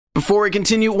Before we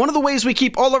continue, one of the ways we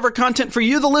keep all of our content for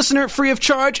you, the listener, free of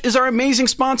charge is our amazing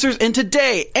sponsors, and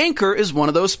today, Anchor is one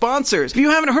of those sponsors. If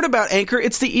you haven't heard about Anchor,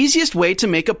 it's the easiest way to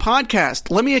make a podcast.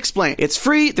 Let me explain. It's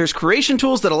free, there's creation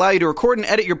tools that allow you to record and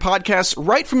edit your podcasts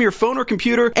right from your phone or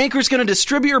computer. Anchor's going to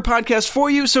distribute your podcast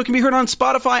for you so it can be heard on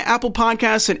Spotify, Apple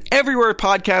Podcasts, and everywhere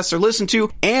podcasts are listened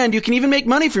to, and you can even make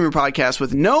money from your podcast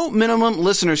with no minimum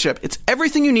listenership. It's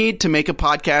everything you need to make a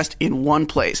podcast in one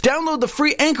place. Download the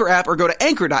free Anchor app or go to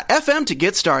anchor.fm to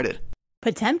get started.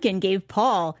 Potemkin gave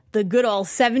Paul the good old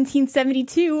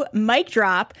 1772 mic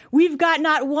drop. We've got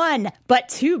not one, but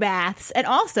two baths. And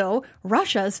also,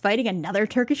 Russia's fighting another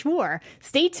Turkish war.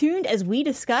 Stay tuned as we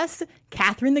discuss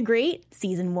Catherine the Great,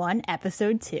 Season 1,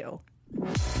 Episode 2.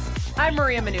 I'm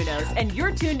Maria Menounos, and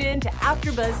you're tuned in to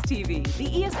AfterBuzz TV, the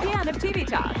ESPN of TV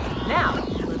talk. Now,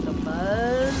 let the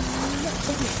buzz.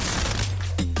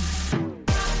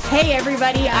 Hey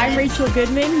everybody, I'm Rachel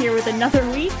Goodman here with another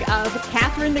week of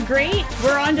Catherine the Great.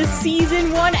 We're on to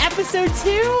Season 1, Episode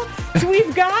 2. So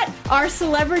we've got our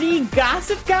celebrity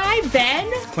gossip guy, Ben.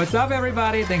 What's up,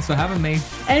 everybody? Thanks for having me.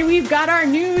 And we've got our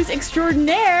news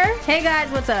extraordinaire. Hey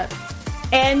guys, what's up?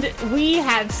 And we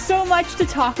have so much to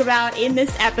talk about in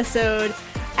this episode.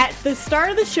 At the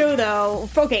start of the show, though,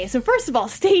 okay, so first of all,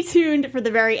 stay tuned for the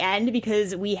very end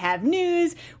because we have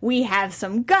news, we have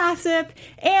some gossip,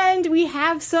 and we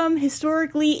have some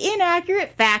historically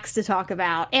inaccurate facts to talk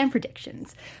about and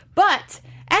predictions. But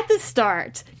at the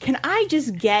start, can I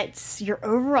just get your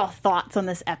overall thoughts on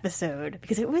this episode?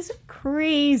 Because it was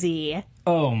crazy.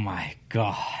 Oh my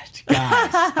God,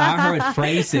 guys. I heard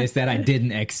phrases that I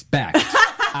didn't expect.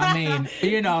 I mean,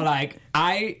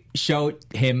 I showed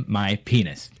him my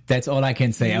penis. That's all I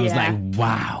can say. I was like,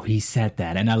 wow, he said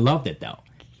that. And I loved it, though.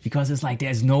 Because it's like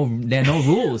there are no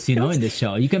rules, in this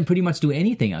show. You can pretty much do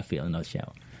anything, I feel, in this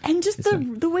show. And just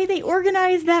the way they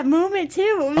organized that moment, too.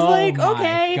 It was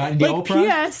okay, God. Like,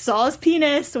 P.S., saw his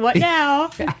penis, what now?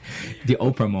 The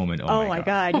Oprah moment, oh my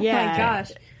God, yeah. Oh my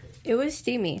gosh. It was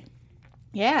steamy.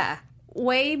 Yeah.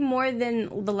 Way more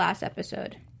than the last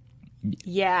episode.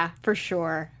 Yeah, for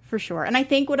sure. And I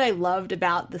think what I loved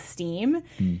about the steam,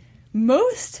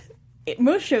 most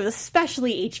shows,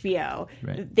 especially HBO,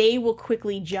 right, they will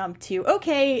quickly jump to,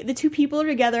 okay, the two people are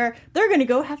together, they're going to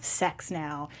go have sex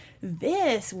now.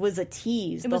 This was a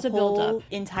tease. It was a whole build-up.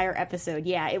 Entire episode.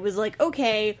 Yeah, it was like,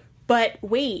 okay, but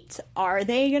wait, are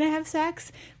they going to have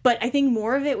sex? But I think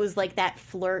more of it was like that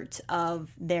flirt of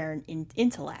their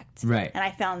intellect. Right. And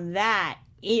I found that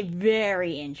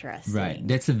very interesting. Right.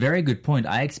 That's a very good point.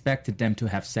 I expected them to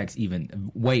have sex even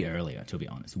way earlier, to be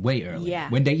honest. Way earlier. Yeah.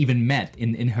 When they even met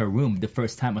in her room the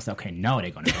first time, I was like, okay, now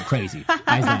they're going to go crazy.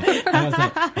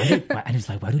 I was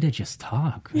like, why do they just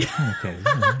talk? Okay.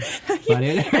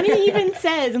 And he even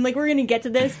says, and we're going to get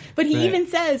to this, but he even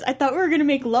says, I thought we were going to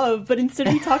make love, but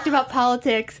instead we talked about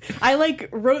politics. I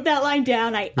wrote that line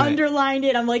down. I underlined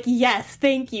it. I'm like, yes,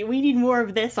 thank you. We need more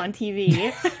of this on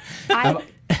TV.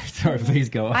 Sorry, please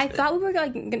go on. I thought we were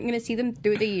going to see them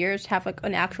through the years have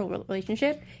an actual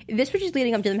relationship. This was just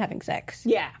leading up to them having sex.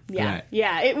 Yeah. Right.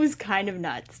 Yeah, it was kind of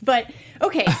nuts. But,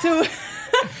 okay, so...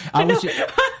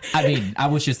 I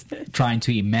was just trying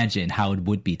to imagine how it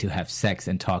would be to have sex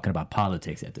and talking about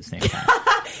politics at the same time.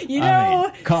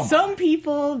 Some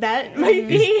people, that might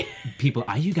be... People,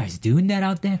 are you guys doing that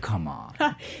out there? Come on.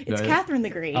 It's Catherine the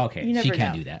Great. Okay, you never she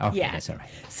can't know. do that. Okay, yeah. That's all right.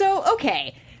 So,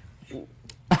 okay...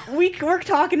 We're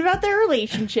talking about their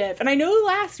relationship. And I know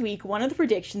last week, one of the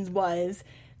predictions was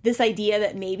this idea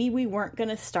that maybe we weren't going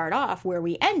to start off where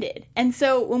we ended. And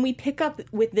so when we pick up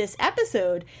with this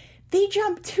episode, they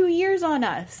jump 2 years on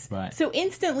us. Right. So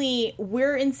instantly,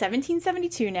 we're in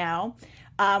 1772 now.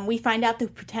 We find out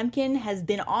that Potemkin has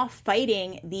been off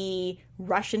fighting the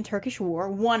Russian-Turkish War,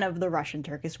 one of the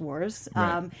Russian-Turkish wars.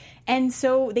 Right. And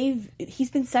so he's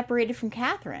been separated from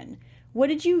Catherine. How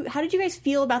did you guys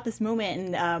feel about this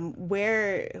moment, and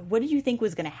what did you think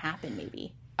was going to happen,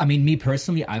 maybe? I mean, me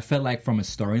personally, I felt like from a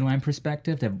storyline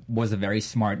perspective, that was a very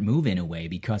smart move in a way,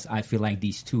 because I feel like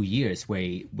these 2 years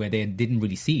where they didn't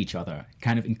really see each other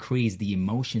kind of increased the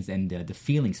emotions and the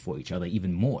feelings for each other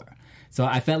even more. So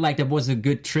I felt like that was a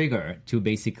good trigger to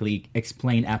basically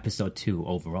explain episode 2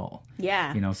 overall.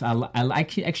 Yeah. So I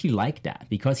actually like that,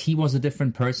 because he was a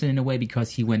different person in a way,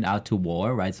 because he went out to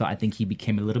war, right? So I think he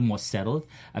became a little more settled.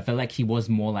 I felt like he was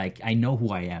more like, I know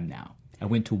who I am now. I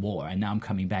went to war, and now I'm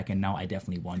coming back, and now I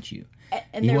definitely want you.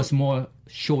 And he was more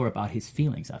sure about his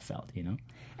feelings, I felt,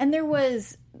 And there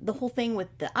was the whole thing with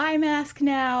the eye mask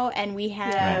now, and we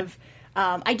have...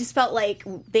 I just felt like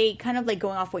they kind of like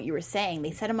going off what you were saying.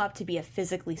 They set him up to be a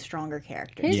physically stronger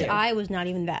character. His Yeah. eye was not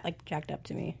even that like jacked up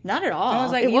to me. Not at all. I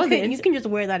was like, it wasn't. you can just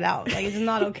wear that out. Like, it's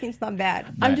not okay. It's not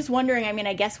bad. I'm just wondering. I mean,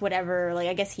 I guess whatever. Like,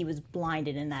 I guess he was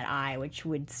blinded in that eye, which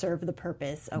would serve the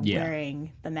purpose of Yeah.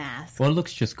 wearing the mask. Well, it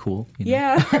looks just cool. You know?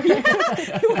 Yeah,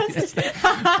 he wants to.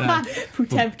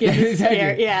 Potemkin is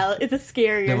scary. Yeah, it's a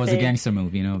scarier. That was thing. a gangster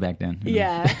movie, you know, back then. you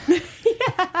know. Yeah.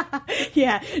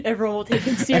 Yeah, everyone will take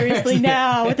him seriously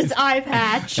now with his eye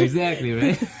patch. Exactly,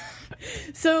 right?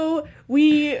 So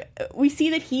we see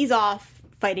that he's off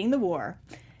fighting the war.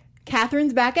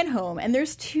 Catherine's back at home, and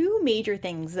there's two major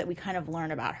things that we kind of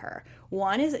learn about her.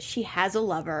 One is that she has a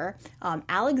lover,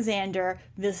 Alexander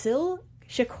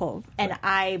Vasilchikov, and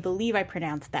I believe I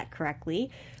pronounced that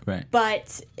correctly. Right.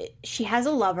 But she has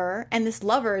a lover, and this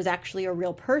lover is actually a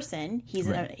real person. He's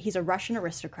Right. he's a Russian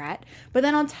aristocrat. But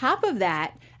then on top of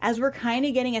that, as we're kind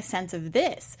of getting a sense of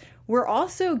this, we're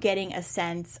also getting a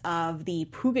sense of the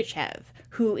Pugachev,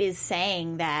 who is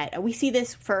saying that we see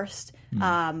this first. We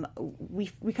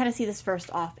kind of see this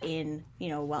first off in,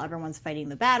 while everyone's fighting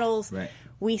the battles. Right.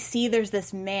 We see there's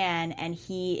this man, and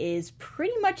he is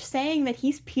pretty much saying that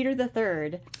he's Peter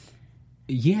III.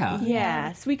 Yeah.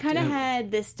 Yeah, so we kind of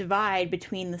had this divide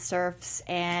between the serfs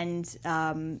and,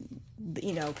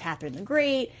 Catherine the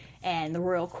Great and the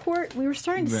royal court. We were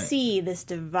starting to Right. see this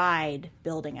divide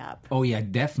building up. Oh, yeah,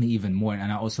 definitely even more. And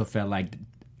I also felt like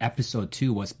episode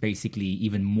 2 was basically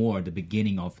even more the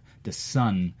beginning of the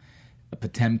son,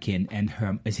 Potemkin, and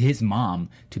his mom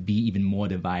to be even more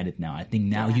divided now. I think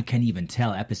now you can even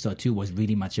tell episode 2 was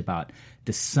really much about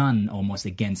the son almost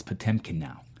against Potemkin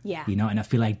now. Yeah. And I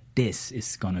feel like this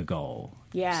is going to go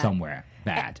somewhere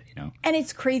bad, And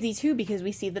it's crazy, too, because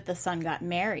we see that the son got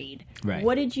married. Right.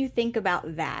 What did you think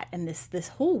about that and this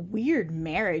whole weird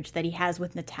marriage that he has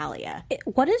with Natalia?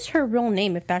 What is her real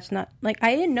name? If that's not like,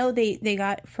 I didn't know they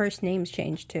got first names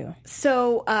changed too.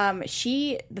 So and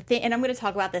I'm going to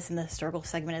talk about this in the historical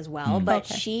segment as well, but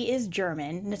she is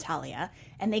German, Natalia,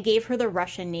 and they gave her the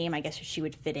Russian name, I guess she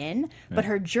would fit in, but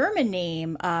her German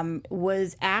name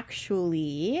was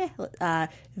actually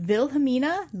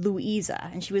Wilhelmina Luisa,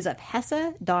 and she was of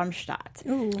Hesse-Darmstadt.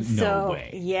 No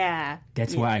way. Yeah.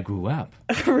 That's where I grew up.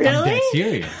 Really? I'm that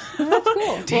serious. That's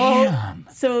cool. Damn.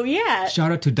 So, yeah.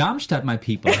 Shout out to Darmstadt, my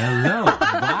people. Hello.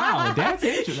 Wow, that's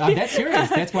interesting. I'm that serious.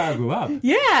 That's where I grew up.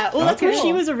 Yeah, well, that's where Okay.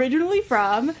 she was originally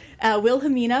from.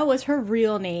 Wilhelmina was her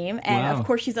real name, and Wow. of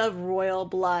course she's of royal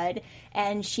blood.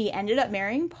 And she ended up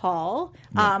marrying Paul,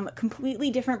 completely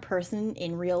different person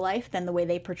in real life than the way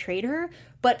they portrayed her.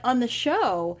 But on the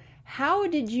show,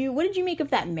 what did you make of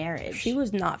that marriage? She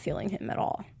was not feeling him at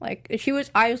all. Like, she was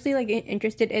obviously like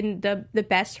interested in the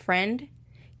best friend,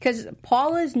 because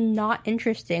Paul is not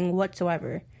interesting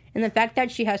whatsoever. And the fact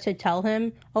that she has to tell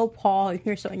him, "Oh, Paul,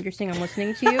 you're so interesting. I'm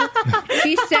listening to you."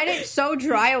 She said it so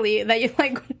dryly that you're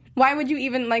like, why would you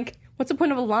even like? What's the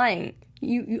point of lying?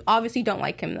 You obviously don't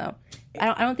like him though.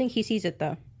 I don't think he sees it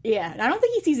though. Yeah, I don't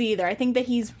think he sees it either. I think that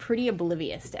he's pretty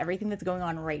oblivious to everything that's going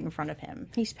on right in front of him.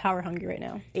 He's power hungry right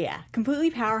now. Yeah,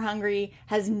 completely power hungry,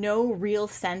 has no real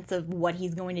sense of what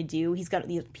he's going to do. He's got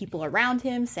these people around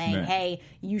him saying, Right. hey,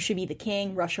 you should be the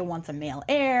king. Russia wants a male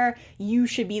heir. You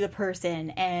should be the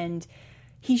person. And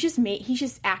he's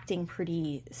just acting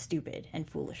pretty stupid and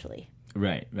foolishly.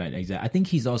 Right, exactly. I think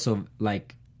he's also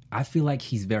like, I feel like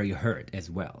he's very hurt as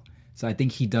well. So I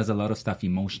think he does a lot of stuff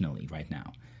emotionally right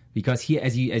now. Because he,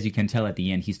 as you can tell at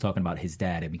the end, he's talking about his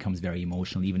dad and becomes very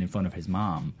emotional even in front of his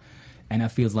mom. And I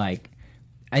feel like,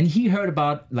 and he heard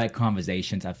about like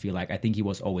conversations, I think he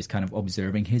was always kind of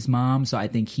observing his mom. So I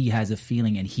think he has a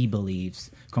feeling and he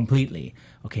believes completely,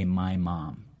 okay, my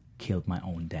mom killed my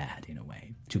own dad in a way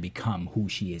to become who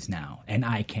she is now. And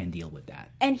I can deal with that.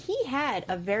 And he had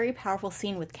a very powerful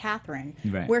scene with Catherine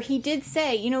Right. where he did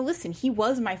say, listen, he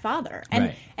was my father. And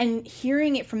Right. and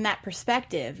hearing it from that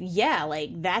perspective, yeah,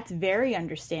 like that's very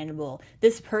understandable.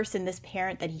 This person, this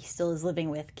parent that he still is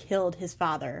living with killed his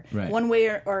father. Right. One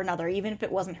way or another, even if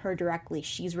it wasn't her directly,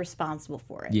 she's responsible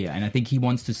for it. Yeah, and I think he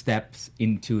wants to step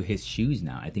into his shoes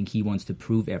now. I think he wants to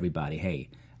prove everybody, hey,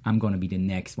 I'm going to be the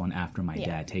next one after my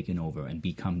dad taking over and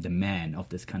become the man of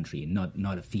this country, not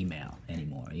a female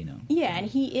anymore, Yeah, and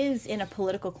he is in a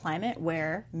political climate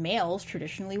where males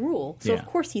traditionally rule. So, Yeah. of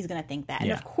course, he's going to think that. And,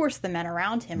 Yeah. of course, the men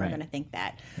around him are Right. going to think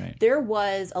that. Right. There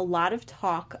was a lot of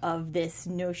talk of this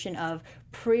notion of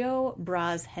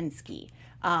Preobrazhensky.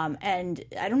 And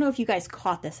I don't know if you guys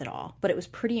caught this at all, but it was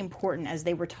pretty important as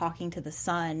they were talking to the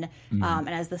son, and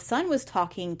as the son was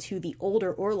talking to the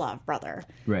older Orlov brother,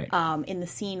 Right. in the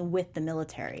scene with the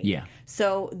military. Yeah.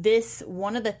 So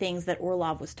one of the things that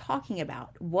Orlov was talking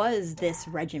about was this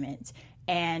regiment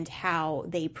and how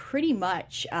they pretty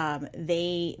much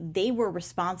they were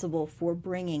responsible for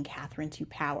bringing Catherine to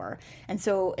power. And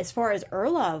so as far as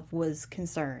Orlov was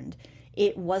concerned,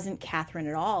 it wasn't Catherine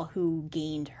at all who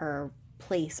gained her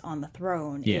place on the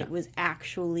throne. Yeah. It was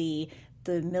actually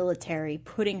the military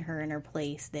putting her in her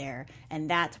place there, and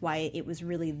that's why it was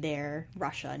really their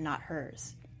Russia, not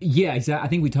hers. Yeah, exactly. I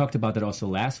think we talked about that also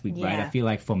last week, right? Yeah. I feel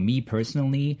like for me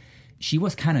personally, she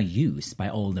was kind of used by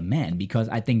all the men because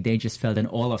I think they just felt, and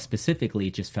Olaf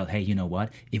specifically just felt, hey, you know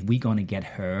what? If we're going to get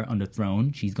her on the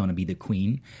throne, she's going to be the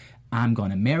queen. I'm going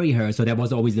to marry her. So that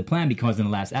was always the plan, because in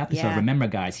the last episode, Yeah. remember,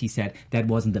 guys, he said that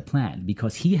wasn't the plan,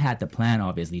 because he had the plan,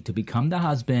 obviously, to become the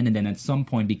husband and then at some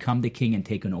point become the king and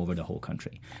taken over the whole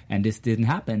country. And this didn't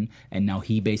happen. And now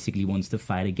he basically wants to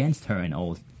fight against her and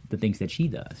all the things that she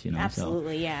does, you know.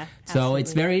 Absolutely, yeah. So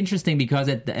it's Absolutely. very interesting because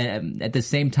at the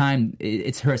same time,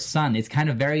 it's her son. It's kind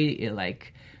of very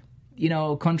like, you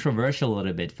know, controversial a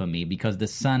little bit for me, because the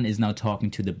son is now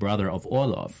talking to the brother of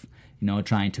Orlov, you know,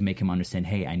 trying to make him understand,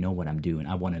 hey, I know what I'm doing.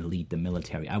 I want to lead the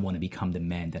military. I want to become the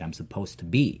man that I'm supposed to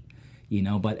be, you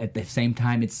know. But at the same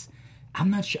time, I'm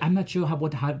not sure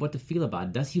what to feel about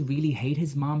it. Does he really hate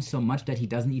his mom so much that he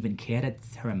doesn't even care that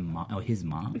it's her mom or his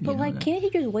mom? But like, can't he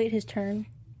just wait his turn?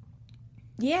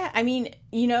 Yeah, I mean,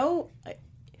 you know,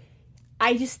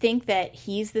 I just think that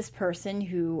he's this person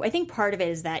who, I think part of it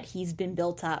is that he's been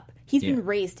built up. He's Yeah. been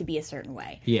raised to be a certain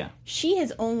way. Yeah. She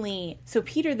has only, so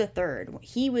Peter the Third,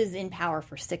 he was in power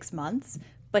for 6 months,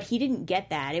 but he didn't get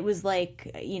that. It was like,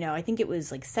 you know, I think it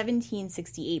was like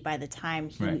 1768 by the time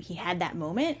Right. he had that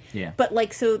moment. Yeah. But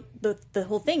like, so the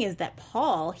whole thing is that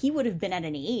Paul, he would have been at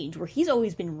an age where he's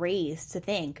always been raised to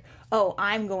think, oh,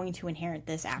 I'm going to inherit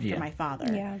this after Yeah. my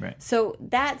father. Yeah. Right. So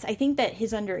I think that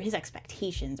his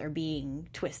expectations are being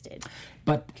twisted.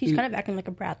 But He's kind of acting like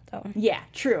a brat, though. Yeah,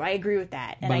 true. I agree with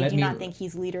that. And But I let do me- not think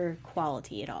he's leader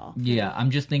quality at all. yeah, I'm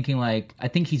just thinking like, I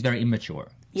think he's very immature.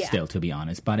 Yeah. Still, to be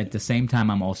honest. But at the same time,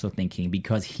 I'm also thinking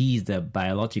because he's the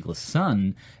biological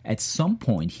son, at some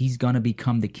point, he's going to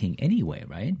become the king anyway,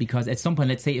 right? Because at some point,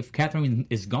 let's say if Catherine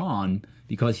is gone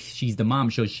because she's the mom,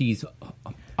 so she's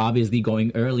obviously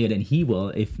going earlier than he will,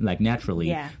 if like naturally.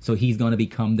 Yeah. So he's going to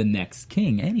become the next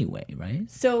king anyway,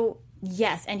 right? So,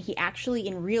 yes, and he actually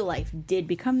in real life did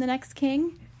become the next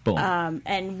king. Boom.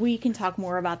 And we can talk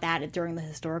more about that during the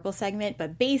historical segment,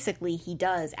 but basically he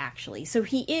does actually. So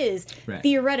he is Right.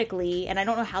 theoretically, and I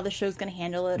don't know how the show's going to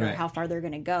handle it or Right. how far they're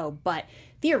going to go, but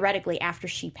theoretically after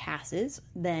she passes,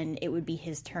 then it would be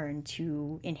his turn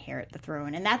to inherit the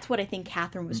throne. And that's what I think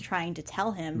Catherine was trying to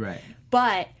tell him. Right.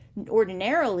 But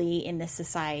ordinarily in this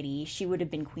society, she would have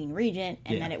been queen regent,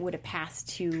 and Yeah. then it would have passed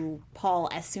to Paul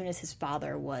as soon as his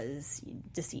father was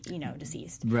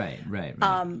deceased. Right.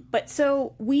 But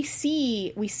so we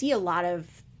see a lot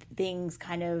of things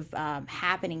kind of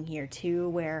happening here too,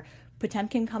 where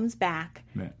Potemkin comes back,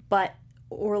 Right. but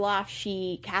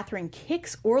Catherine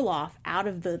kicks Orlov out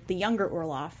of the younger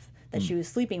Orlov that she was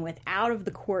sleeping with out of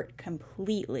the court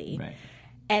completely. Right.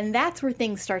 And that's where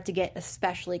things start to get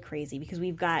especially crazy, because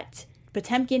we've got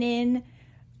Potemkin in,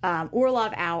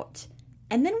 Orlov out,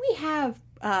 and then we have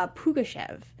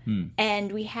Pugachev.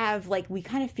 And we have, like, we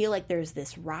kind of feel like there's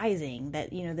this rising,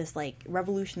 that, you know, this, like,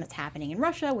 revolution that's happening in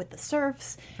Russia with the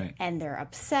serfs, Right. and they're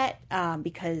upset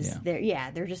because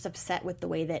Yeah. they're just upset with the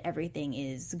way that everything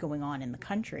is going on in the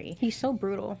country. He's so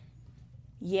brutal.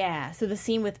 Yeah, so the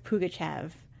scene with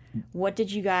Pugachev, what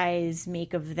did you guys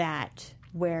make of that,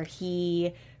 where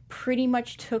he pretty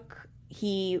much took,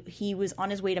 he was on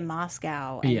his way to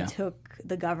Moscow and Yeah. took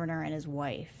the governor and his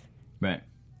wife. Right.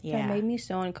 Yeah. That made me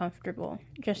so uncomfortable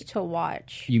just to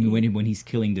watch. You mean when he's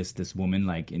killing this woman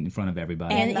like in front of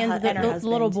everybody? And And her the husband.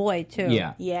 little boy, too.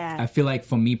 Yeah. Yeah. I feel like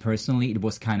for me personally, it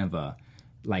was kind of a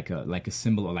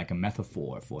symbol or like a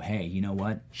metaphor for, hey, you know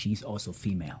what? She's also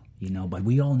female, you know, but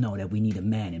we all know that we need a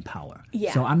man in power.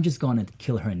 Yeah. So I'm just going to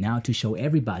kill her now to show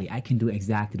everybody I can do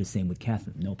exactly the same with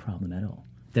Catherine. No problem at all.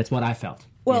 That's what I felt.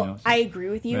 Well, you know, so- I agree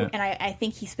with you, Right. and I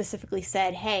think he specifically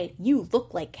said, hey, you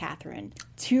look like Catherine,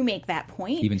 to make that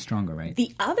point. even stronger, right?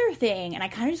 The other thing, and I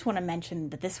kind of just want to mention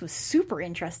that this was super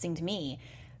interesting to me,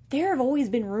 there have always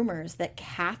been rumors that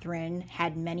Catherine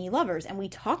had many lovers, and we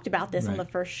talked about this on Right.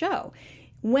 the first show.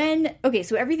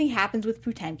 so everything happens with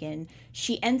Potemkin.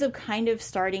 She ends up kind of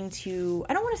starting to,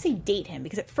 I don't want to say date him,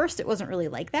 because at first it wasn't really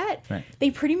like that. Right.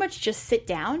 They pretty much just sit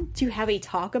down to have a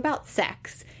talk about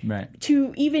sex. Right.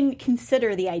 To even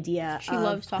consider the idea She of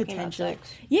loves talking about potential-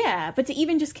 sex. Yeah, but to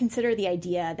even just consider the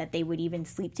idea that they would even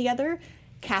sleep together,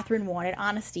 Catherine wanted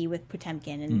honesty with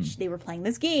Potemkin, and they were playing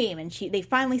this game, and they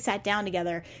finally sat down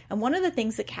together. And one of the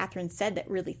things that Catherine said that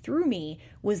really threw me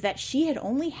was that she had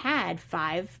only had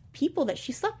 5 people that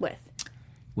she slept with.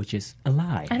 Which is a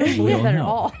lie. I don't We believe that at know.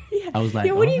 all. I was like,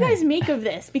 Yeah, what do you all right. guys make of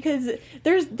this? Because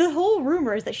there's the whole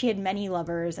rumor is that she had many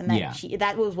lovers, and that Yeah.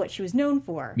 that was what she was known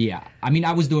for. Yeah, I mean,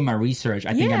 I was doing my research.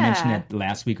 I think I Yeah. mentioned it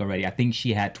last week already. I think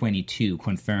she had 22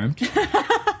 confirmed.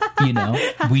 You know,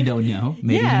 we don't know,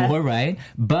 maybe Yeah. more, right?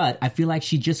 But I feel like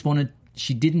she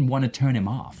didn't want to turn him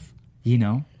off, you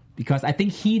know? Because I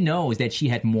think he knows that she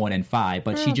had more than 5,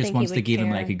 but she don't just think he wants to would give him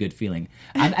care. like a good feeling.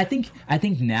 I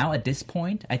think now at this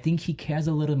point, I think he cares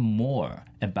a little more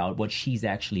about what she's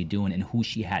actually doing and who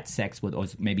she had sex with or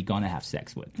is maybe gonna have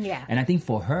sex with. Yeah. And I think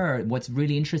for her, what's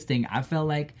really interesting, I felt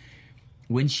like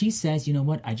when she says, you know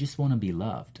what, I just want to be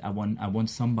loved. I want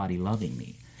somebody loving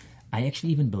me. I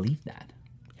actually even believe that.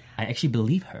 I actually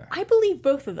believe her. I believe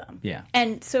both of them. Yeah.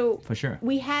 And so For sure.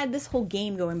 we had this whole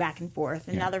game going back and forth,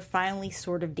 and Yeah. now they're finally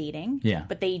sort of dating. Yeah.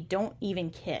 But they don't even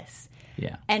kiss.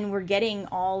 Yeah. And we're getting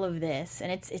all of this,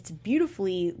 and it's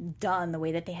beautifully done the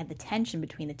way that they had the tension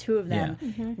between the two of them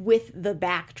Yeah. with the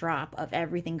backdrop of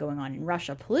everything going on in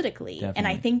Russia politically. And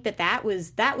I Definitely. think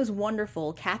that was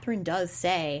wonderful. Catherine does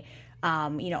say,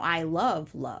 I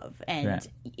love love, and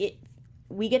Right.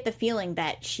 we get the feeling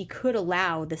that she could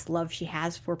allow this love she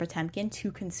has for Potemkin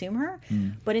to consume her,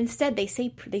 but instead they stay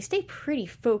pretty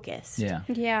focused. Yeah.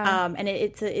 Yeah. And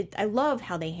I love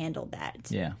how they handled that.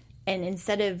 Yeah. And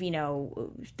instead of,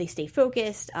 they stay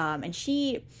focused, and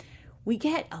we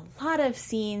get a lot of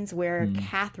scenes where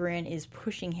Catherine is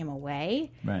pushing him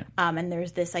away. Right. And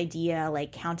there's this idea,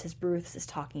 like Countess Bruce is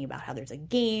talking about how there's a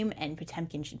game and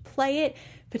Potemkin should play it.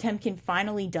 Potemkin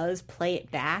finally does play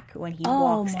it back when he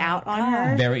walks my out on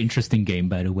her. Very interesting game,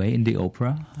 by the way, in the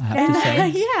opera, I have to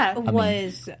say. Yeah.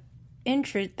 was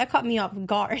interest that caught me off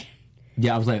guard.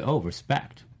 Yeah, I was like, oh,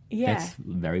 respect. Yeah. That's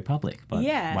very public, but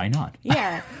Yeah. why not?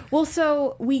 Yeah. Well,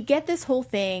 so we get this whole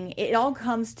thing. It all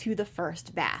comes to the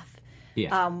first bath.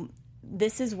 Yeah.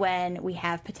 This is when we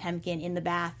have Potemkin in the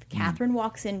bath. Catherine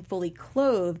walks in fully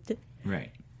clothed.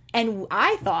 Right. And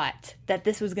I thought that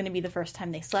this was going to be the first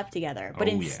time they slept together. But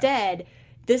Oh, yeah. instead,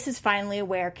 this is finally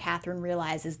where Catherine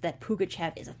realizes that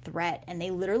Pugachev is a threat. And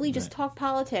they literally just talk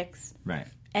politics. Right.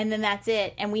 And then that's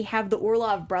it. And we have the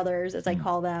Orlov brothers, as I Mm.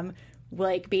 call them,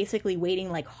 like basically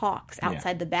waiting like hawks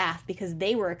outside the bath because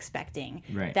they were expecting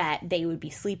Right. that they would be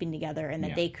sleeping together and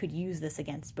that Yeah. they could use this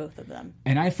against both of them.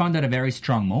 And I found that a very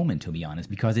strong moment, to be honest,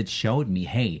 because it showed me,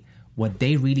 hey, what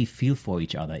they really feel for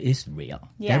each other is real.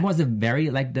 Yeah. That was a very,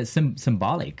 like, the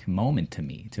symbolic moment to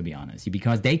me, to be honest,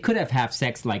 because they could have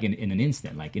sex, like, in an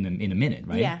instant, like, in a minute,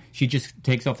 right? Yeah. She just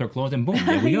takes off her clothes and boom,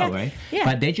 there we go, right? Yeah.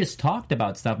 But they just talked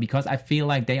about stuff because I feel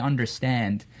like they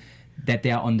understand that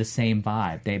they are on the same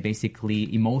vibe. They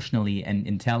basically, emotionally and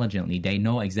intelligently, they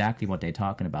know exactly what they're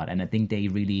talking about. And I think they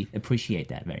really appreciate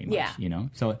that very much, Yeah. you know?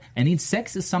 So, and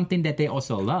sex is something that they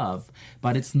also love,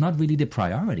 but it's not really the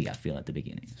priority, I feel, at the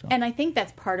beginning. So. And I think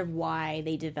that's part of why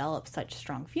they develop such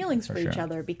strong feelings for each sure.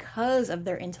 other, because of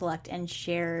their intellect and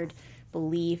shared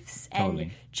beliefs and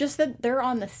Totally. just that they're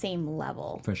on the same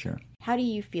level. For sure. How do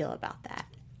you feel about that?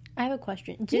 I have a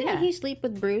question. Didn't Yeah. he sleep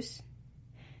with Bruce?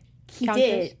 He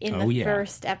Countess? did in Oh, the yeah.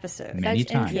 first episode. Many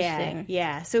That's times. interesting.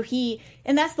 Yeah. So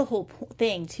and that's the whole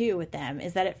thing too with them,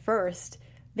 is that at first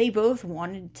they both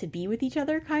wanted to be with each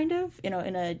other, kind of,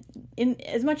 in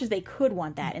as much as they could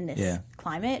want that in this Yeah.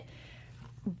 climate.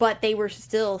 But they were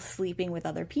still sleeping with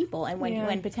other people, and when Yeah.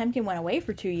 when Potemkin went away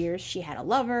for 2 years, she had a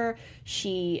lover.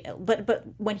 But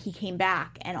when he came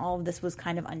back and all of this was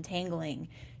kind of untangling,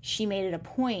 she made it a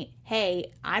point.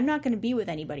 Hey, I'm not going to be with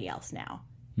anybody else now.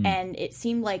 And it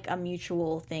seemed like a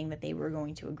mutual thing that they were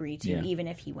going to agree to, Yeah. even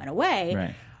if he went away.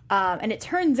 Right. And it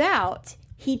turns out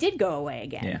he did go away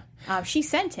again. She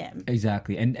sent him.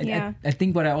 Exactly. And Yeah. I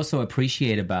think what I also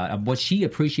appreciate about, what she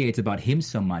appreciates about him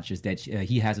so much is that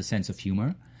he has a sense of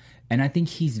humor. And I think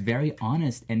he's very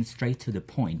honest and straight to the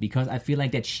point, because I feel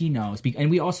like that she knows, and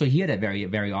we also hear that very,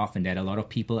 very often, that a lot of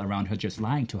people around her just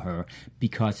lying to her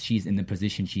because she's in the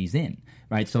position she's in,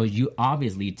 right? So you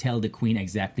obviously tell the queen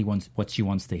exactly what she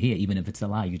wants to hear, even if it's a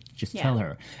lie, you just tell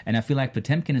her. And I feel like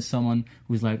Potemkin is someone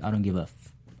who's like, I don't give a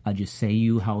I'll just say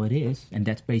you how it is, and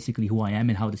that's basically who I am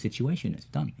and how the situation is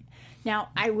done. Now,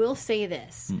 I will say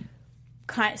this.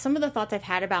 some of the thoughts I've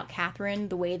had about Catherine,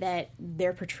 the way that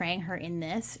they're portraying her in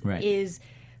this, Right. is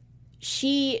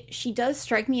she does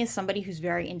strike me as somebody who's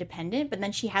very independent, but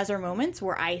then she has her moments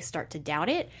where I start to doubt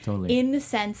it. Totally. In the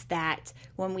sense that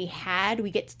when we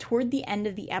get toward the end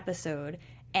of the episode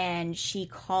and she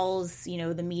calls,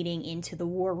 the meeting into the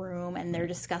war room and they're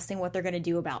discussing what they're going to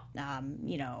do about,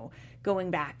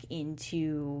 going back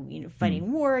into,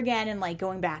 fighting war again and like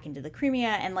going back into the Crimea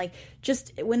and like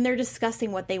just when they're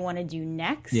discussing what they want to do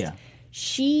next, Yeah.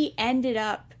 she ended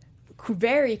up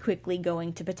very quickly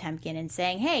going to Potemkin and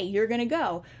saying, hey, you're going to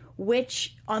go,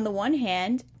 which on the one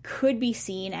hand could be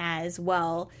seen as,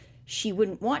 well, she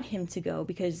wouldn't want him to go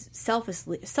because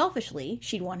selfishly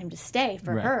she'd want him to stay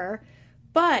for Right. her.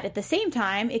 But at the same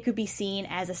time, it could be seen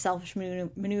as a selfish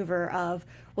maneuver of,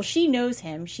 well, she knows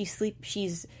him.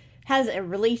 She's has a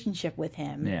relationship with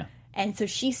him. Yeah. And so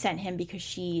she sent him because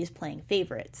she is playing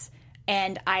favorites.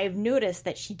 And I've noticed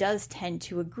that she does tend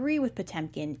to agree with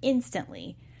Potemkin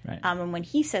instantly. Right. And when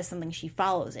he says something, she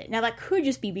follows it. Now, that could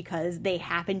just be because they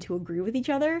happen to agree with each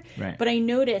other. Right. But I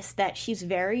noticed that she's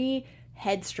very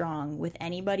headstrong with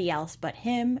anybody else but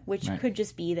him, which Right. could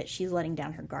just be that she's letting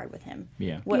down her guard with him.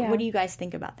 Yeah. What Yeah. do you guys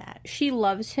think about that? She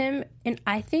loves him, and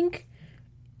I think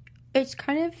it's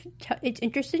kind of it's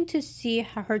interesting to see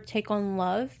how her take on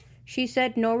love. She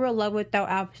said, "No real love without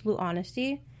absolute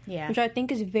honesty," Yeah. which I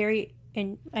think is very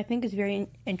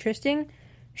interesting.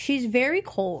 She's very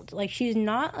cold. Like she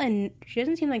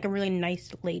doesn't seem like a really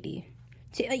nice lady,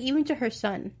 even to her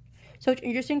son. So it's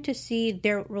interesting to see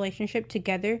their relationship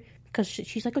together because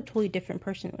she's like a totally different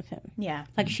person with him. Yeah.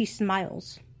 Like she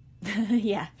smiles.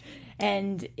 Yeah.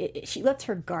 And she lets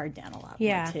her guard down a lot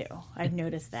Yeah. more, too. I've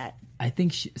noticed that. I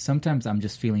think sometimes I'm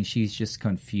just feeling she's just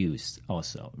confused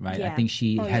also, right? I Yeah. think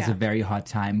she has yeah. a very hard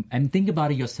time. And think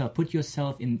about it yourself. Put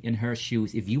yourself in her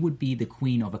shoes. If you would be the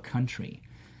queen of a country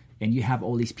and you have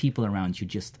all these people around you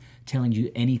just telling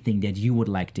you anything that you would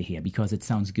like to hear because it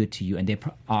sounds good to you and they're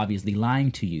obviously lying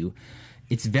to you,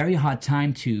 it's very hard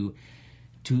time to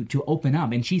open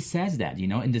up. And she says that,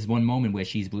 in this one moment where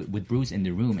she's with Bruce in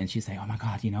the room and she's like, oh my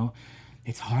God,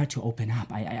 it's hard to open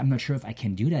up. I'm not sure if I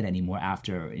can do that anymore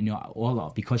after,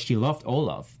 Olaf, because she loved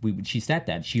Olaf. She said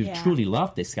that. She truly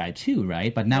loved this guy too,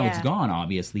 right? But now it's Yeah. gone,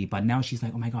 obviously. But now she's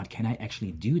like, oh my God, can I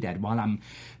actually do that while I'm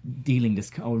ruling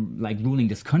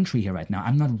this country here right now?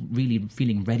 I'm not really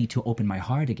feeling ready to open my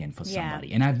heart again for Yeah.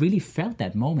 somebody. And I really felt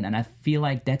that moment. And I feel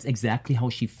like that's exactly how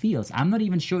she feels. I'm not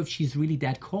even sure if she's really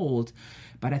that cold,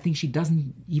 but I think she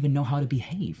doesn't even know how to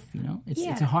behave,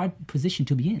 It's a hard position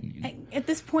to be in. At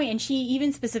this point, and she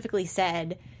even specifically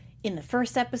said in the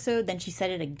first episode, then she said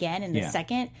it again in the Yeah.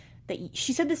 second, that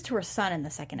she said this to her son in the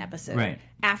second episode. Right.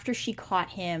 After she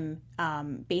caught him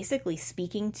basically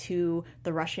speaking to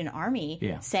the Russian army,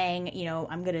 Yeah. saying,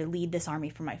 I'm going to lead this army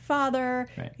for my father,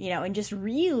 Right. and just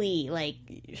really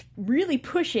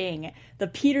pushing the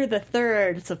Peter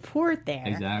III support there.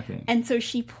 Exactly. And so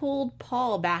she pulled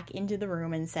Paul back into the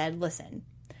room and said, listen,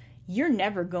 you're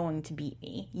never going to beat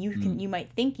me. You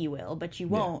might think you will, but you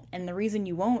won't. And the reason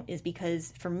you won't is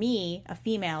because for me, a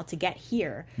female, to get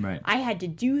here, Right. I had to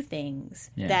do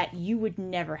things Yeah. that you would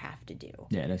never have to do.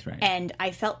 Yeah, that's right. And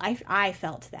I felt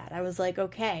that. I was like,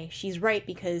 okay, she's right,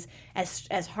 because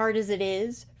as hard as it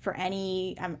is for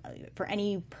any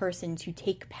person to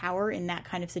take power in that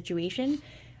kind of situation,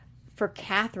 for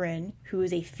Catherine, who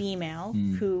is a female,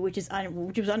 which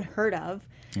was unheard of,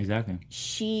 Exactly.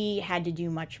 she had to do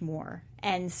much more.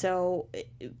 And so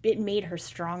it made her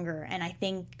stronger. And I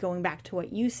think, going back to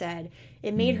what you said,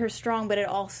 it made her strong, but it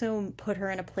also put her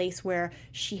in a place where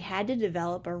she had to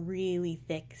develop a really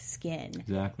thick skin.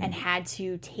 Exactly. And had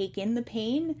to take in the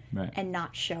pain Right. and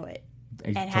not show it. I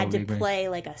And had totally to agree. play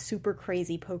like a super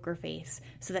crazy poker face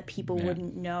so that people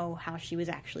wouldn't know how she was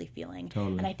actually feeling.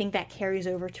 Totally. And I think that carries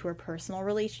over to her personal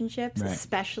relationships, Right.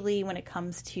 especially when it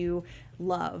comes to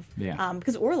love. Yeah.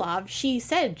 Because Orlov, she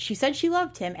said she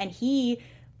loved him, and he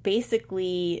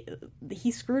basically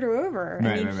screwed her over.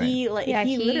 Right, right, right.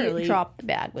 He literally dropped the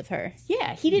bag with her.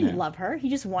 Yeah, he didn't love her. He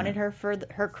just wanted her for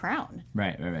her crown.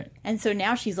 Right. And so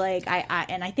now she's like,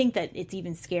 I think that it's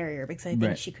even scarier because I think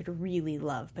Right. she could really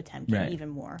love Potemkin Right. even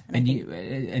more.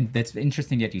 And that's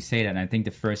interesting that you say that. And I think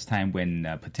the first time when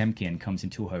Potemkin comes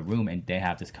into her room and they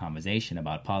have this conversation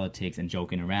about politics and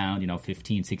joking around,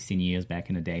 15, 16 years back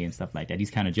in the day and stuff like that, these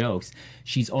kind of jokes,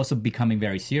 she's also becoming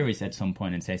very serious at some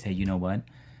point and says, hey, you know what?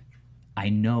 I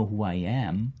know who I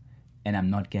am, and I'm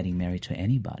not getting married to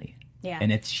anybody. Yeah.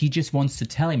 And if she just wants to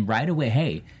tell him right away,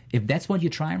 hey, if that's what you're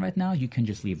trying right now, you can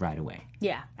just leave right away.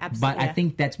 Yeah, absolutely. But I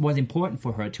think that was important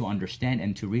for her to understand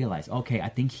and to realize, okay, I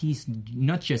think he's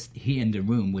not just here in the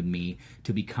room with me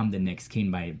to become the next king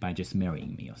by just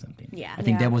marrying me or something. Yeah. I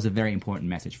think that was a very important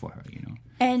message for her, you know.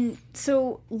 And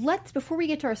so before we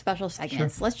get to our special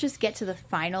segments, let's just get to the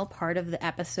final part of the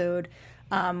episode.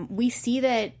 We see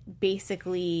that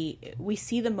basically, we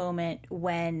see the moment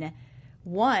when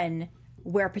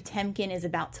where Potemkin is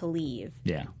about to leave.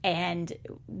 Yeah. And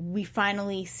we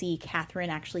finally see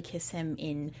Catherine actually kiss him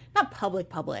in, not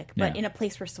public, but in a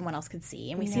place where someone else could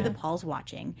see. And we see that Paul's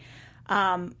watching.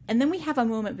 And then we have a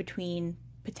moment between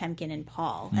Potemkin and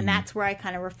Paul. And that's where I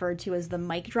kind of referred to as the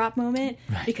mic drop moment.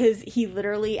 Right. Because he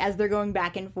literally, as they're going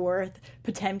back and forth,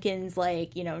 Potemkin's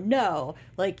like, no,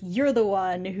 like, you're the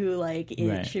one who, like,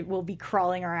 will be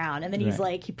crawling around. And then he's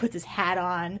like, he puts his hat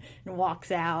on and walks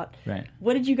out. Right.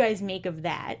 What did you guys make of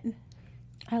that?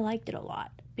 I liked it a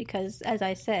lot because, as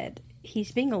I said,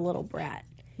 he's being a little brat.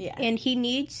 Yeah. And he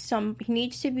needs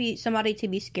to be somebody to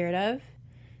be scared of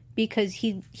because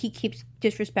he keeps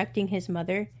disrespecting his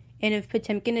mother. And if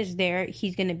Potemkin is there,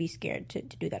 he's going to be scared to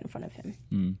do that in front of him.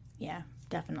 Mm. Yeah,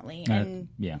 definitely.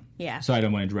 Yeah. So I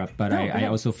don't want to interrupt, but I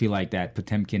also feel like that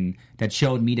Potemkin, that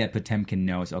showed me that Potemkin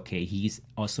knows, okay, he's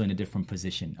also in a different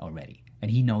position already.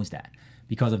 And he knows that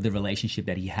because of the relationship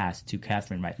that he has to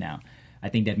Catherine right now. I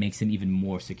think that makes him even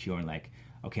more secure and like,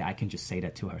 okay, I can just say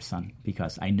that to her son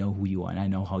because I know who you are and I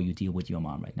know how you deal with your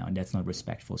mom right now, and that's not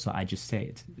respectful. So I just say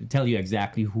it, tell you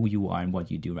exactly who you are and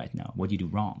what you do right now, what you do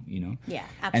wrong, you know? Yeah,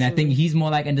 absolutely. And I think he's more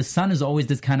like, and the son is always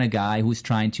this kind of guy who's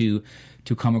trying to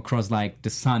come across like the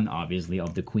son, obviously,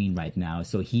 of the queen right now.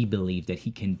 So he believes that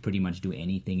he can pretty much do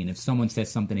anything. And if someone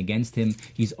says something against him,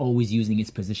 he's always using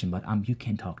his position. But you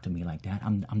can't talk to me like that.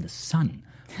 I'm the son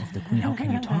of the queen. How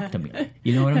can you talk to me?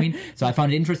 You know what I mean? So I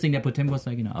found it interesting that Potemkin was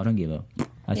like, I don't give a...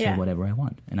 I say whatever I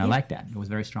want. And I like that. It was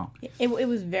very strong. It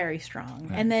was very strong.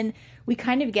 Right. And then we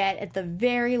kind of get, at the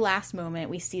very last moment,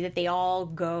 we see that they all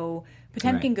go...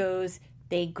 Potemkin goes,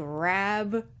 they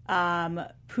grab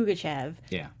Pugachev,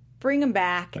 bring him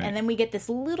back, and then we get this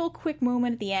little quick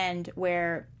moment at the end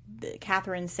where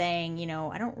Catherine's saying,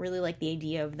 I don't really like the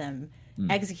idea of them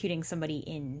executing somebody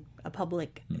in a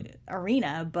public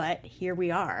arena, but here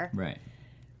we are. Right.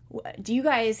 Do you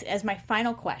guys, as my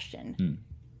final question,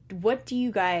 what do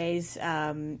you guys,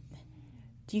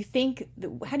 do you think,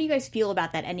 how do you guys feel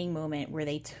about that ending moment where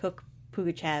they took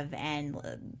Pugachev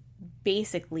and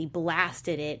basically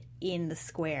blasted it in the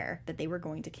square that they were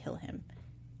going to kill him?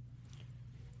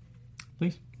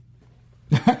 Please.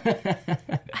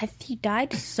 He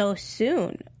died so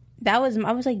soon. I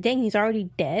was like, dang, he's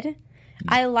already dead.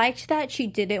 I liked that she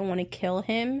didn't want to kill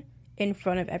him in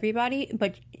front of everybody,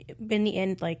 but in the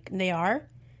end, like, they are,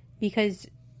 because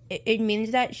it means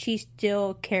that she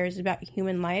still cares about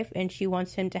human life and she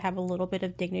wants him to have a little bit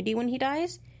of dignity when he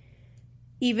dies,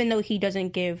 even though he doesn't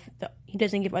give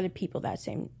other people that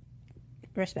same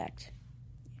respect.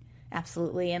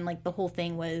 Absolutely. And like the whole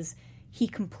thing was he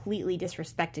completely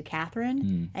disrespected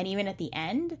Catherine, and even at the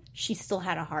end she still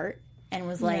had a heart and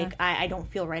was like, I don't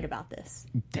feel right about this.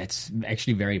 That's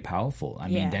actually very powerful. I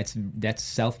mean, that's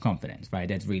self-confidence, right?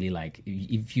 That's really like,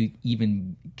 if you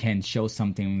even can show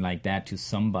something like that to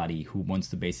somebody who wants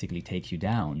to basically take you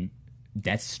down,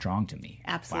 that's strong to me.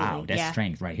 Absolutely. Wow, that's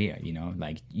strength right here,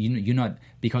 like you're not,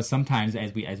 because sometimes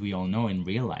as we all know in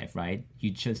real life, right,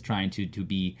 you're just trying to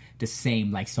be the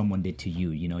same like someone did to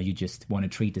you, you just want to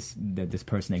treat this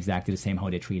person exactly the same how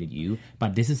they treated you,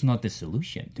 but this is not the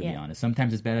solution, to be honest.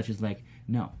 Sometimes it's better just like,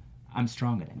 no, I'm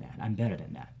stronger than that, I'm better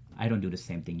than that, I don't do the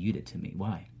same thing you did to me,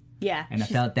 why? Yeah. And I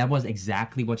felt that was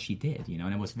exactly what she did,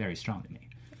 and it was very strong to me.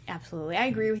 Absolutely. I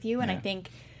agree with you, and I think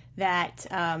that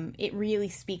it really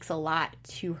speaks a lot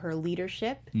to her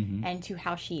leadership and to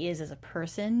how she is as a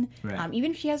person. Right.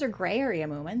 Even if she has her gray area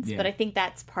moments, but I think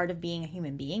that's part of being a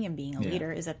human being and being a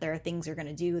leader, is that there are things you're going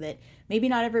to do that maybe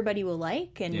not everybody will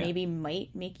like and maybe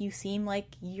might make you seem like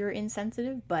you're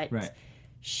insensitive, but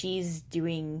she's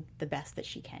doing the best that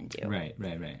she can do. Right.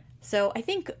 So I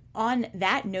think on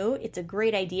that note, it's a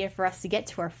great idea for us to get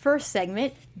to our first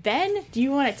segment. Ben, do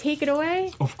you want to take it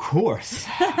away? Of course.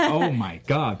 Oh my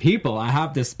God, people, I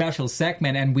have this special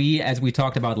segment, and we, as we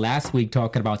talked about last week,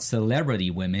 talking about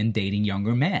celebrity women dating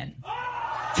younger men.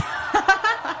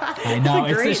 I know,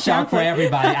 it's a shock for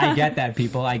everybody. I get that,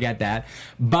 people, I get that.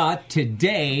 But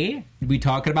today, we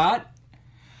talking about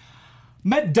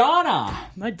Madonna.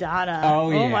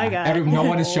 Oh yeah. my god. No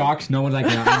one is shocked. No one's like,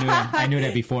 no, I knew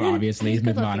that before, obviously. It's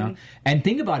Madonna. looking. And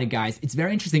think about it, guys. It's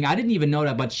very interesting. I didn't even know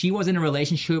that, but she was in a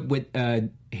relationship with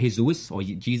Jesus or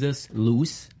Jesus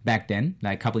Luz back then,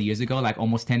 like a couple of years ago, like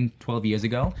almost 10, 12 years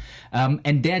ago.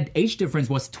 And their age difference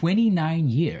was 29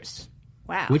 years.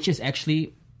 Wow. Which is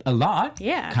actually a lot,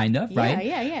 Yeah. kind of, right?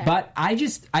 Yeah. But I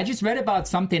just read about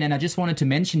something, and I just wanted to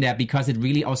mention that because it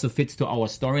really also fits to our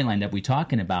storyline that we're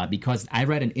talking about. Because I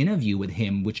read an interview with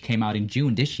him, which came out in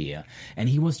June this year, and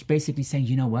he was basically saying,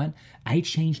 you know what? I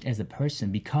changed as a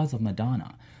person because of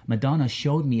Madonna. Madonna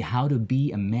showed me how to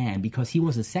be a man because he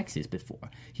was a sexist before.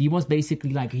 He was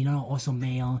basically like, also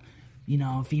male,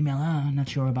 female. I'm not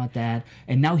sure about that.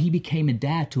 And now he became a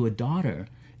dad to a daughter.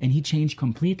 And he changed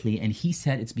completely, and he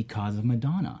said it's because of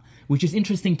Madonna, which is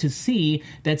interesting to see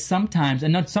that sometimes,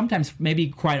 and not sometimes, maybe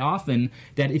quite often,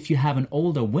 that if you have an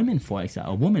older woman, for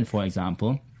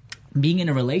example, being in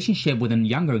a relationship with a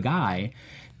younger guy,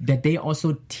 that they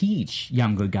also teach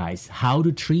younger guys how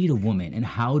to treat a woman and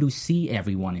how to see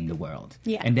everyone in the world.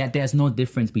 Yeah. And that there's no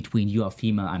difference between you are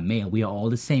female, I'm male. We are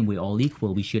all the same. We're all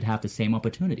equal. We should have the same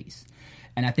opportunities.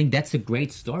 And I think that's a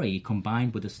great story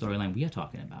combined with the storyline we are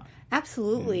talking about.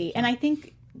 Absolutely. And I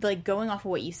think, like, going off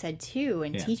of what you said too,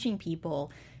 and teaching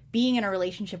people, being in a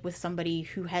relationship with somebody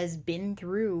who has been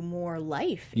through more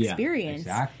life experience,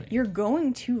 exactly. you're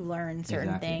going to learn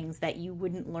certain things that you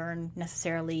wouldn't learn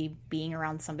necessarily being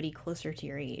around somebody closer to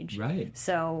your age. Right.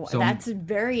 So So- that's a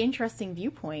very interesting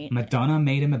viewpoint. Madonna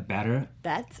made him a better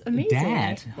That's amazing.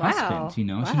 dad, Wow. husband.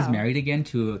 Wow. She's married again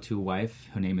to a wife.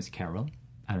 Her name is Carol.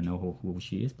 I don't know who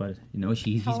she is, but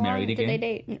he's How married long again. did they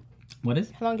date? What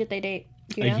is? How long did they date?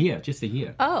 Do you A know? year, just a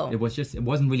year. Oh. It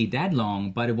wasn't really that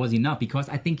long, but it was enough because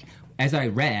I think, as I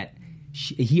read,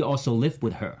 he also lived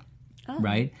with her,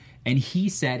 right? And he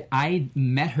said, I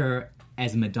met her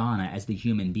as Madonna, as the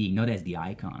human being, not as the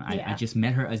icon. I just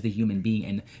met her as the human being,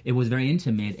 and it was very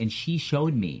intimate, and she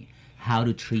showed me how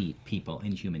to treat people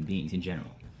and human beings in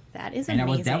general. That is And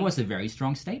amazing. that was a very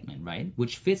strong statement, right?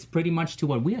 Which fits pretty much to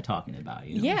what we are talking about.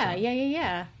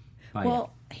 Yeah. But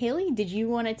Well, Haley, did you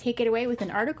want to take it away with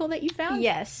an article that you found?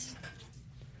 Yes.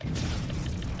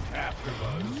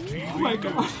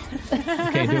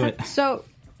 Okay, do it. So,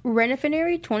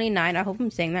 Renafinary29, I hope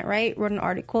I'm saying that right, wrote an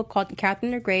article called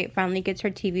Catherine the Great Finally Gets Her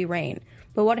TV Reign.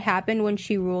 But what happened when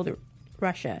she ruled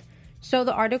Russia? So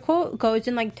the article goes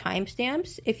in like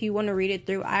timestamps if you want to read it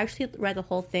through. I actually read the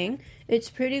whole thing. It's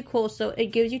pretty cool. So it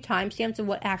gives you timestamps of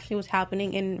what actually was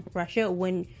happening in Russia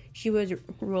when she was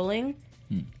ruling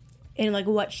and like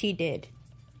what she did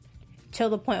till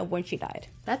the point of when she died.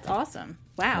 That's awesome.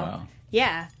 Wow. Wow.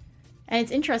 Yeah. And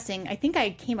it's interesting. I think I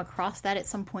came across that at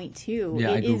some point too. Yeah,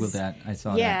 I It Googled is- that. I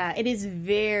saw that. Yeah, it is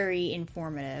very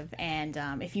informative. And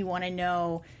if you want to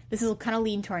know, this will kind of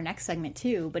lead into our next segment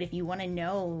too, but if you want to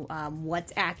know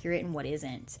what's accurate and what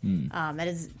isn't, that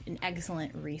is an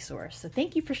excellent resource. So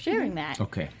thank you for sharing that.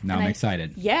 Okay, now And I'm I-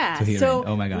 excited. Yeah, to hear so it.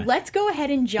 Oh my god. let's go ahead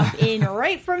and jump in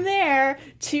right from there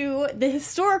to the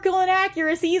historical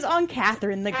inaccuracies on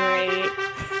Catherine the Great.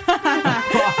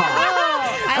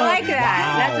 I like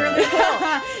that. That's really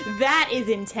cool. That is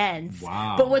intense.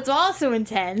 Wow. But what's also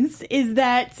intense is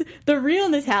that the real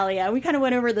Natalia, we kind of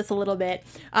went over this a little bit.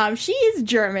 She is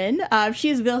German. She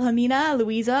is Wilhelmina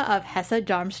Luisa of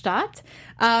Hesse-Darmstadt.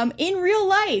 In real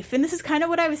life, and this is kind of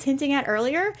what I was hinting at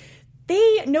earlier,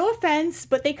 they, no offense,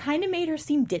 but they kind of made her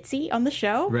seem ditzy on the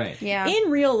show. Right. Yeah. In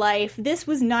real life, this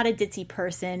was not a ditzy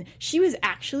person. She was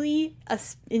actually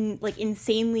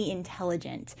insanely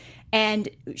intelligent. And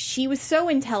she was so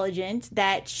intelligent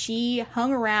that she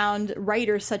hung around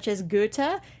writers such as Goethe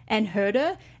and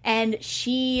Herder, and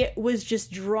she was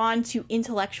just drawn to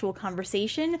intellectual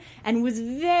conversation and was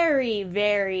very,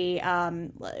 very,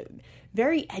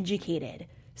 very educated.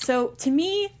 So to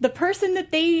me, the person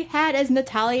that they had as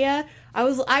Natalia,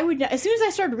 I would, as soon as I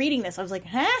started reading this, I was like,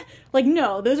 huh? Like,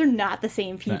 no, those are not the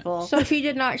same people. So she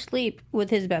did not sleep with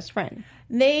his best friend.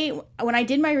 When I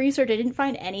did my research, I didn't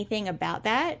find anything about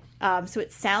that. So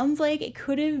it sounds like it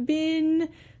could have been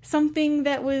something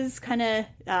that was kind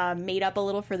of made up a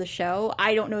little for the show.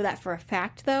 I don't know that for a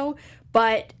fact, though.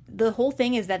 But the whole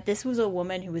thing is that this was a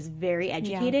woman who was very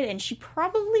educated, and she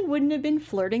probably wouldn't have been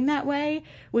flirting that way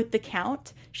with the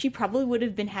Count. She probably would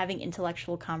have been having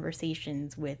intellectual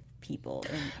conversations with people.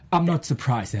 I'm not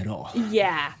surprised at all.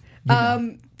 Yeah.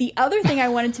 The other thing I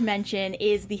wanted to mention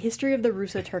is the history of the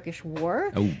Russo-Turkish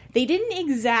War. Oh. They didn't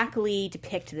exactly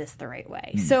depict this the right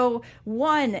way. So,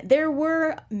 one, there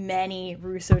were many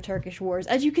Russo-Turkish wars.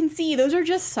 As you can see, those are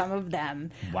just some of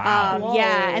them. Wow.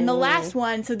 Yeah, and the last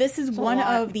one, so this is one lot.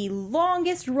 of the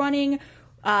longest running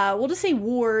we'll just say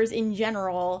wars in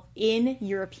general in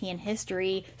European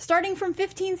history, starting from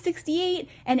 1568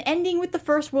 and ending with the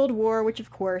First World War, which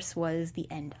of course was the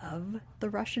end of the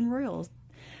Russian royals.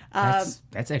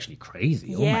 That's actually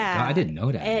crazy. Oh my God, I didn't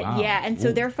know that. Wow. Yeah, and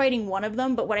so they're fighting one of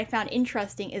them, but what I found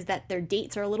interesting is that their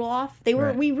dates are a little off.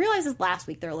 We realized this last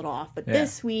week they're a little off, but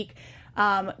this week,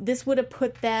 this would have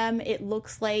put them, it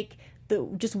looks like,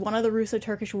 just one of the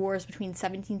Russo-Turkish wars between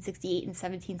 1768 and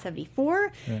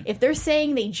 1774. Right. If they're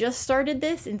saying they just started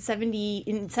this in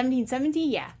 1770,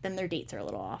 yeah, then their dates are a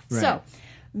little off. Right. So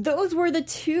those were the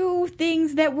two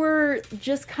things that were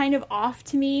just kind of off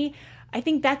to me. I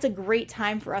think that's a great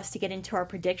time for us to get into our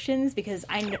predictions because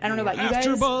I don't know about you guys.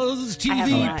 AfterBuzz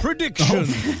TV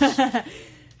predictions.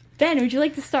 Ben, would you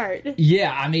like to start?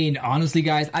 Yeah, I mean, honestly,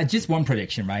 guys, just one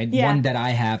prediction, right? Yeah. One that I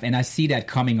have, and I see that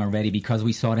coming already because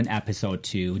we saw it in episode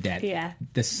 2 that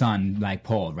the son, like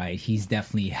Paul, right? He's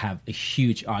definitely have a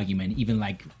huge argument, even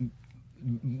like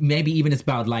maybe even it's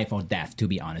about life or death, to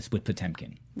be honest, with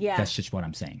Potemkin. Yeah. That's just what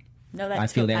I'm saying. No, I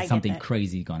feel there's something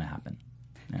crazy going to happen.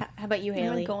 Yeah. How about you, Haley?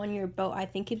 I'm going to go on your boat. I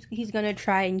think he's going to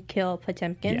try and kill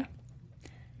Potemkin. Yeah.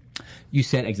 You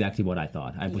said exactly what I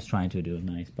thought. I was trying to do it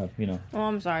nice, but, you know. Oh,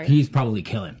 I'm sorry. He's probably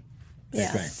killing.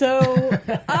 Yeah. Right. So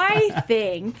I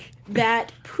think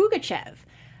that Pugachev,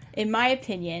 in my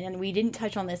opinion, and we didn't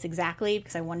touch on this exactly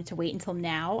because I wanted to wait until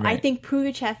now, right. I think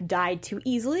Pugachev died too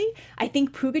easily. I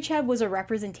think Pugachev was a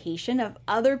representation of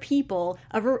other people,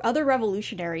 of other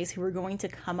revolutionaries who were going to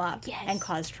come up and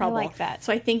cause trouble. I like that.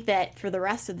 So I think that for the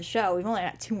rest of the show, we've only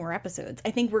got 2 more episodes.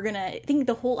 I think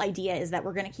the whole idea is that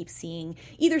we're gonna keep seeing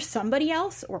either somebody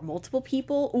else or multiple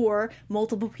people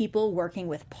working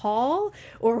with Paul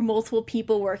or multiple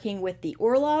people working with the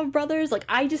Orlov brothers. Like,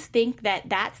 I just think that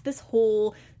that's this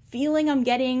whole feeling I'm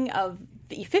getting of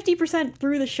 50%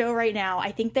 through the show right now.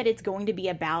 I think that it's going to be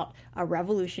about a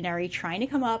revolutionary trying to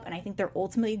come up, and I think they're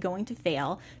ultimately going to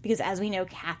fail because, as we know,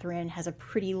 Catherine has a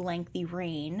pretty lengthy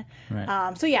reign.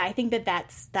 Right. So yeah, I think that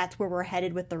that's where we're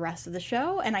headed with the rest of the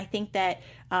show, and I think that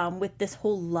with this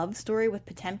whole love story with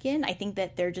Potemkin, I think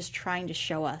that they're just trying to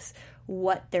show us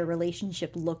what their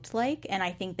relationship looked like, and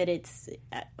I think that it's,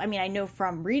 I mean, I know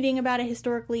from reading about it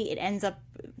historically, it ends up,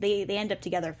 they end up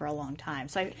together for a long time,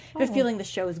 so I have a feeling the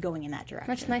show is going in that direction.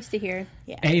 That's nice to hear.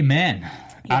 Yeah. Amen.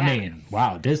 Yeah. I mean,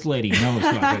 wow, this lady knows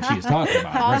what she's talking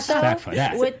about. Also, respect for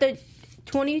that. With the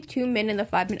 22 men and the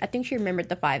 5 men, I think she remembered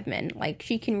the 5 men. Like,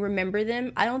 she can remember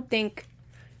them. I don't think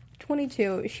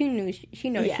 22, she knows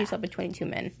she slept with 22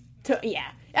 men. Yeah,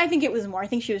 I think it was more. I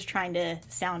think she was trying to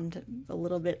sound a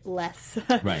little bit less.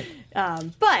 Right.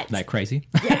 But. Like crazy?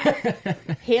 Yeah.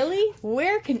 Haley,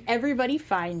 where can everybody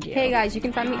find you? Hey, guys, you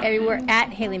can find me everywhere at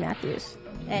Haley Matthews.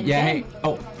 And hey.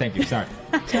 Oh, thank you. Sorry.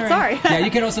 Sorry. Yeah,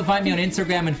 you can also find me on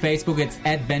Instagram and Facebook. It's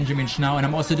 @BenjaminSchnau. And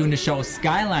I'm also doing the show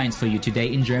Skylines for you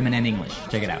today in German and English.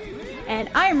 Check it out. And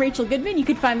I'm Rachel Goodman. You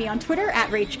can find me on Twitter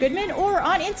 @Rach Goodman or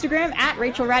on Instagram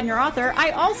 @Rachel Radner Author. I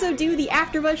also do the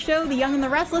AfterBuzz show, The Young and the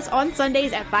Restless, on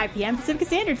Sundays at 5 p.m. Pacific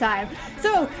Standard Time.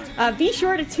 So be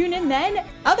sure to tune in then.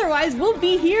 Otherwise, we'll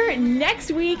be here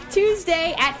next week,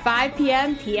 Tuesday at 5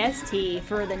 p.m. PST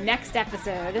for the next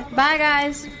episode. Bye,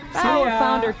 guys. Bye. Our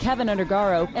founder, Kevin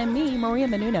Undergaro, and me, Maria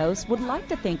Menounos, would like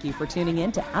to thank you for tuning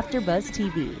in to AfterBuzz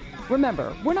TV.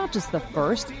 Remember, we're not just the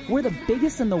first, we're the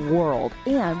biggest in the world,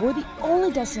 and we're the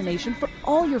only destination for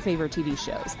all your favorite TV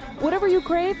shows. Whatever you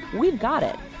crave, we've got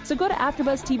it. So go to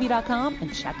AfterBuzzTV.com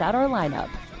and check out our lineup.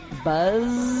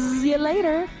 Buzz you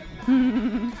later.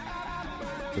 The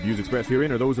views expressed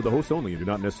herein are those of the hosts only and do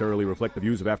not necessarily reflect the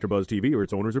views of AfterBuzz TV or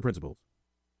its owners or principals.